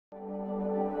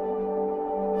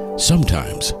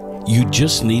Sometimes you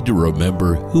just need to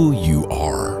remember who you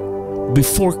are.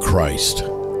 Before Christ,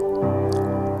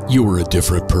 you were a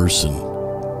different person.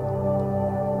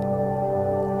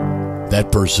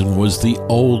 That person was the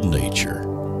old nature,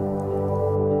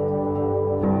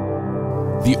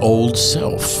 the old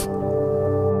self.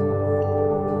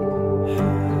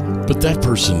 But that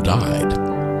person died.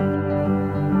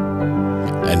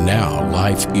 And now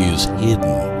life is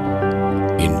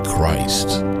hidden in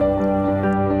Christ.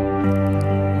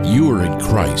 You are in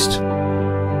Christ,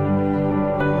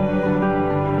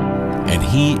 and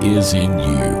He is in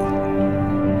you.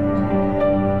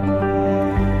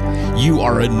 You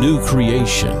are a new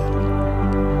creation.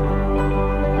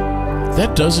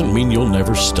 That doesn't mean you'll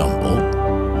never stumble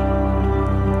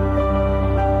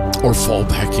or fall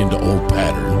back into old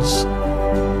patterns,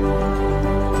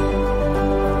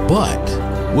 but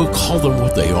we'll call them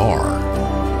what they are: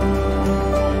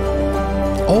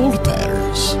 old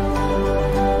patterns,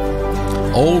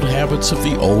 old habits of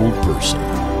the old person,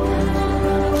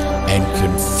 and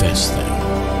confess them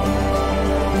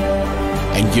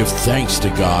and give thanks to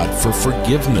God for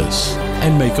forgiveness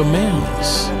and make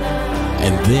amends.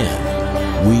 And then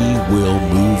we will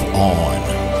move on.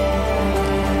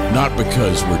 Not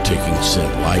because we're taking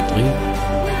sin lightly,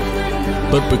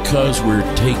 but because we're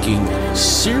taking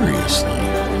seriously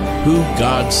who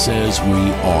God says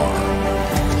we are: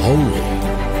 holy,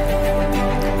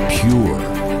 pure,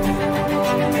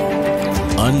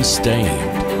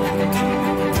 unstained,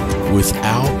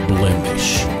 without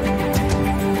blemish.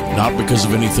 Not because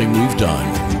of anything we've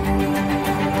done,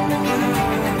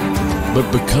 but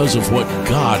because of what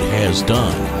God has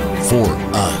done for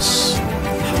us.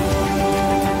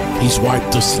 He's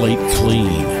wiped the slate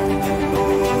clean.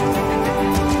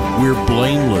 We're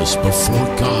blameless before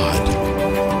God.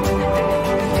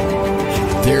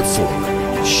 Therefore,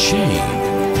 shame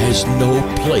has no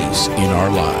place in our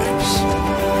lives,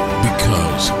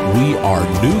 because we are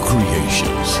new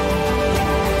creations.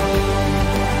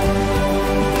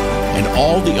 And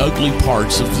all the ugly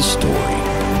parts of the story,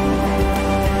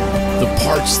 the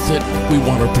parts that we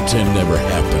want to pretend never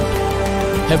happened,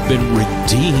 have been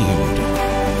redeemed.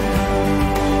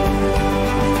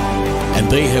 And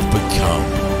they have become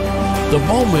the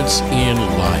moments in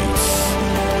life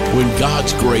when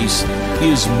God's grace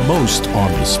is most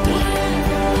on display.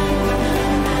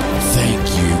 Thank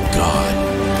you, God.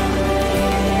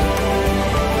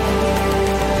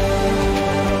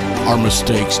 Our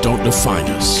mistakes don't define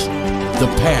us.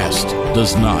 The past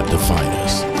does not define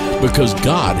us, because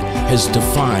God has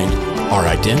defined our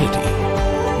identity.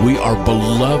 We are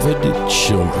beloved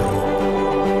children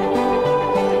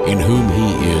in whom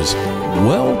He is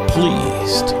well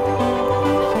pleased.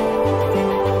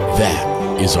 That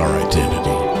is our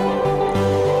identity.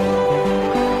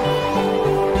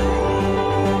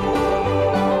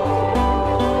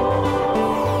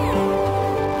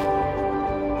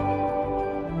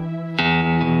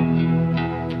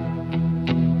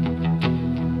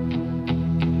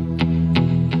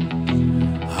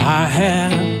 I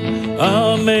have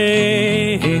a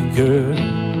maker.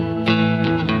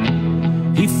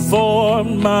 He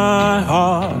formed my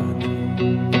heart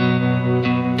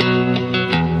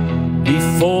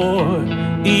before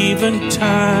even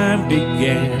time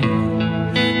began.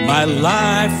 My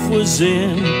life was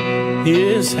in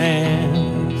His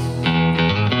hands.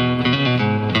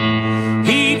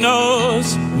 He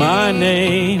knows my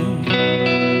name.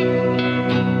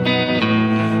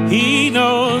 He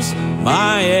knows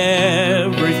my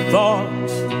every thought.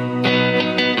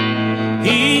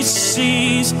 He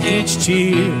sees each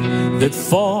tear that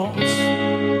falls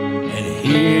and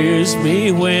hears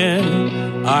me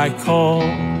when I call.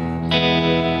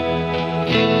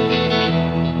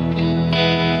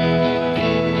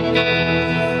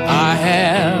 I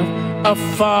have a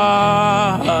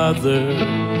Father.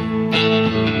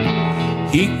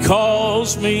 He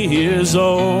calls me His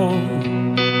own.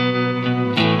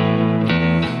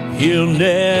 He'll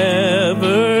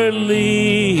never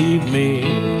leave me,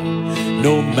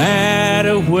 no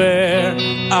matter where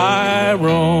I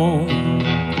roam.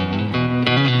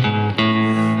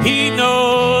 He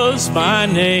knows my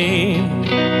name.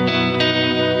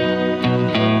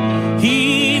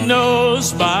 He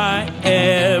knows my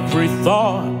every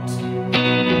thought.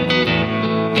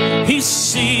 He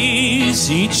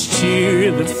sees each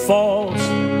tear that falls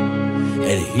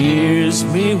and hears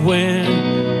me when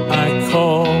I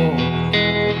call.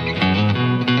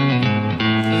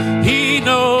 He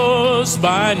knows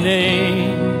my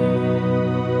name.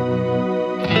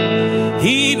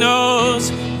 He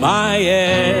knows my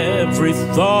every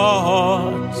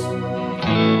thought.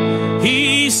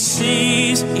 He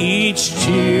sees each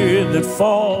tear that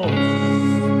falls,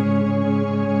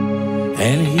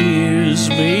 and hears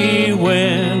me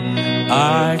when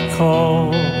I call.